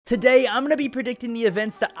Today, I'm going to be predicting the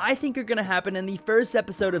events that I think are going to happen in the first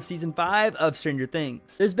episode of Season 5 of Stranger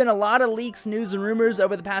Things. There's been a lot of leaks, news, and rumors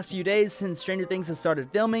over the past few days since Stranger Things has started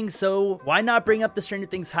filming, so why not bring up the Stranger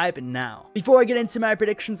Things hype now? Before I get into my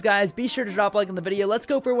predictions, guys, be sure to drop a like on the video. Let's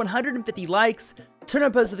go for 150 likes. Turn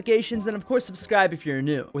on post notifications, and of course subscribe if you're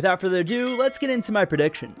new. Without further ado, let's get into my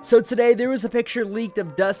prediction. So today there was a picture leaked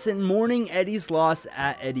of Dustin mourning Eddie's loss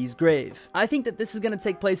at Eddie's grave. I think that this is going to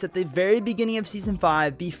take place at the very beginning of Season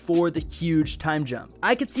 5 before the huge time jump.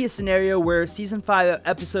 I could see a scenario where Season 5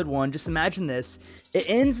 Episode 1, just imagine this, it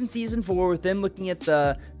ends in Season 4 with them looking at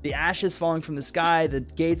the ashes falling from the sky, the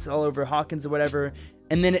gates all over Hawkins or whatever,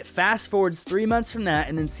 and then it fast forwards 3 months from that,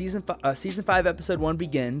 and then Season 5 Episode 1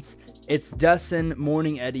 begins. It's Dustin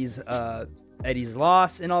mourning Eddie's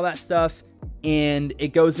loss and all that stuff, and it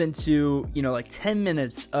goes into, like 10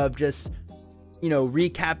 minutes of just,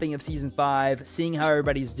 recapping of Season 5, seeing how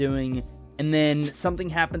everybody's doing, and then something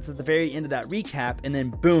happens at the very end of that recap, and then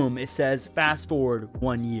boom, it says fast forward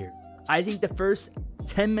 1 year. I think the first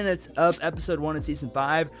 10 minutes of Episode 1 of Season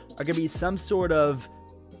 5 are going to be some sort of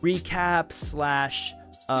recap slash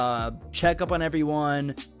check up on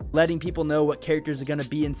everyone, letting people know what characters are going to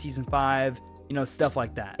be in Season 5, stuff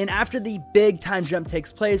like that. And after the big time jump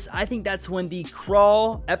takes place, I think that's when the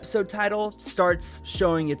Crawl episode title starts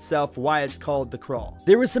showing itself, why it's called The Crawl.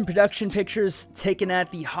 There was some production pictures taken at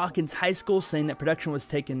the Hawkins High School saying that production was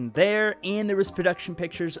taken there, and there was production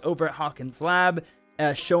pictures over at Hawkins Lab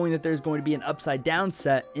showing that there's going to be an upside down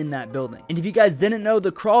set in that building. And if you guys didn't know,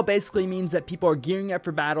 the Crawl basically means that people are gearing up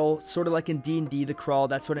for battle, sort of like in D&D, the Crawl,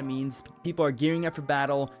 that's what it means. People are gearing up for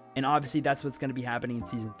battle, and obviously that's what's going to be happening in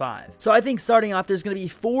Season 5. So I think starting off, there's going to be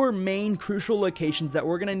 4 main crucial locations that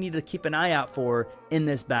we're going to need to keep an eye out for in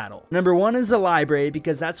this battle. Number 1 is the library,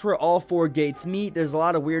 because that's where all 4 gates meet. There's a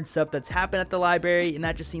lot of weird stuff that's happened at the library, and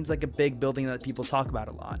that just seems like a big building that people talk about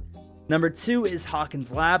a lot. Number 2 is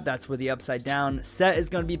Hawkins Lab. That's where the upside down set is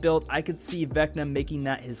going to be built. I could see Vecna making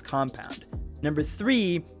that his compound. Number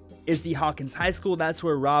 3 is the Hawkins High School. That's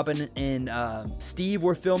where Robin and Steve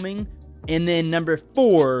were filming. And then number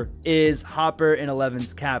 4 is Hopper and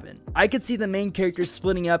Eleven's cabin. I could see the main characters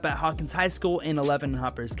splitting up at Hawkins High School and Eleven and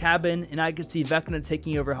Hopper's cabin, and I could see Vecna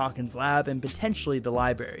taking over Hawkins Lab and potentially the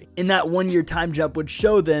library. And that 1 year time jump would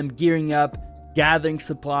show them gearing up, gathering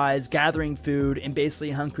supplies, gathering food, and basically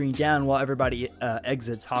hunkering down while everybody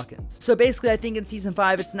exits Hawkins. So basically, I think in Season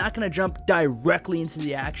 5, it's not going to jump directly into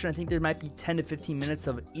the action. I think there might be 10 to 15 minutes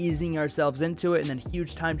of easing ourselves into it, and then a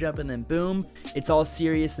huge time jump, and then boom, it's all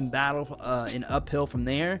serious and battle and uphill from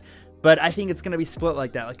there. But I think it's going to be split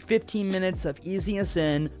like that, like 15 minutes of easing us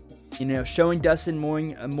in, showing Dustin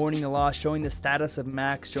mourning the loss, showing the status of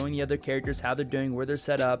Max, showing the other characters, how they're doing, where they're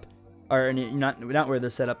set up, or not where they're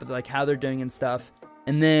set up, but like how they're doing and stuff.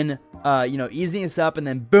 And then, easing us up, and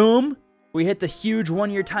then boom, we hit the huge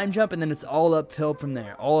 1 year time jump, and then it's all uphill from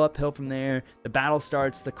there. All uphill from there. The battle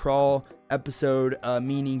starts, the Crawl episode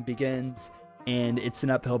meaning begins, and it's an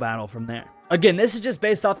uphill battle from there. Again, this is just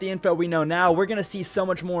based off the info we know now. We're going to see so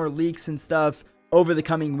much more leaks and stuff over the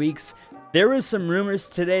coming weeks. There was some rumors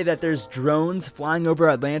today that there's drones flying over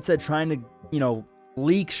Atlanta trying to,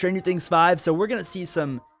 leak Stranger Things 5. So we're going to see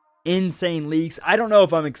some insane leaks. I don't know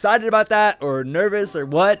if I'm excited about that or nervous or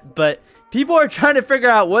what, but people are trying to figure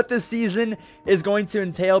out what this season is going to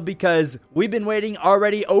entail, because we've been waiting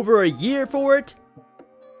already over a year for it,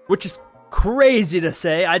 which is crazy to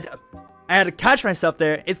say. I had to catch myself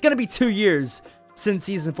there. It's going to be 2 years since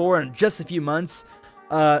Season 4 in just a few months.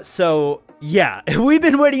 So yeah, we've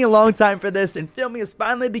been waiting a long time for this, and filming has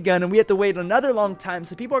finally begun, and we have to wait another long time.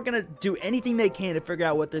 So people are going to do anything they can to figure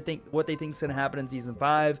out what they think is going to happen in Season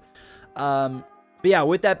 5. But yeah,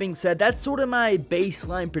 with that being said, that's sort of my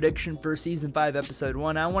baseline prediction for Season 5 Episode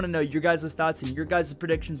 1. I want to know your guys' thoughts and your guys'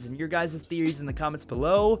 predictions and your guys' theories in the comments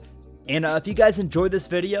below. And if you guys enjoyed this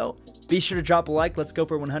video, be sure to drop a like. Let's go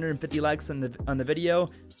for 150 likes on the video.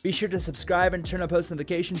 Be sure to subscribe and turn on post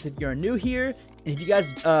notifications if you're new here. And if you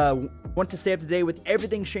guys want to stay up to date with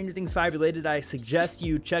everything Stranger Things 5 related, I suggest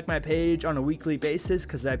you check my page on a weekly basis,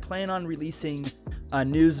 because I plan on releasing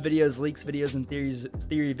news videos, leaks videos, and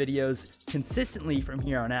theory videos consistently from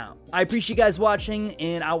here on out. I appreciate you guys watching,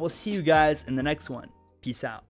 and I will see you guys in the next one. Peace out.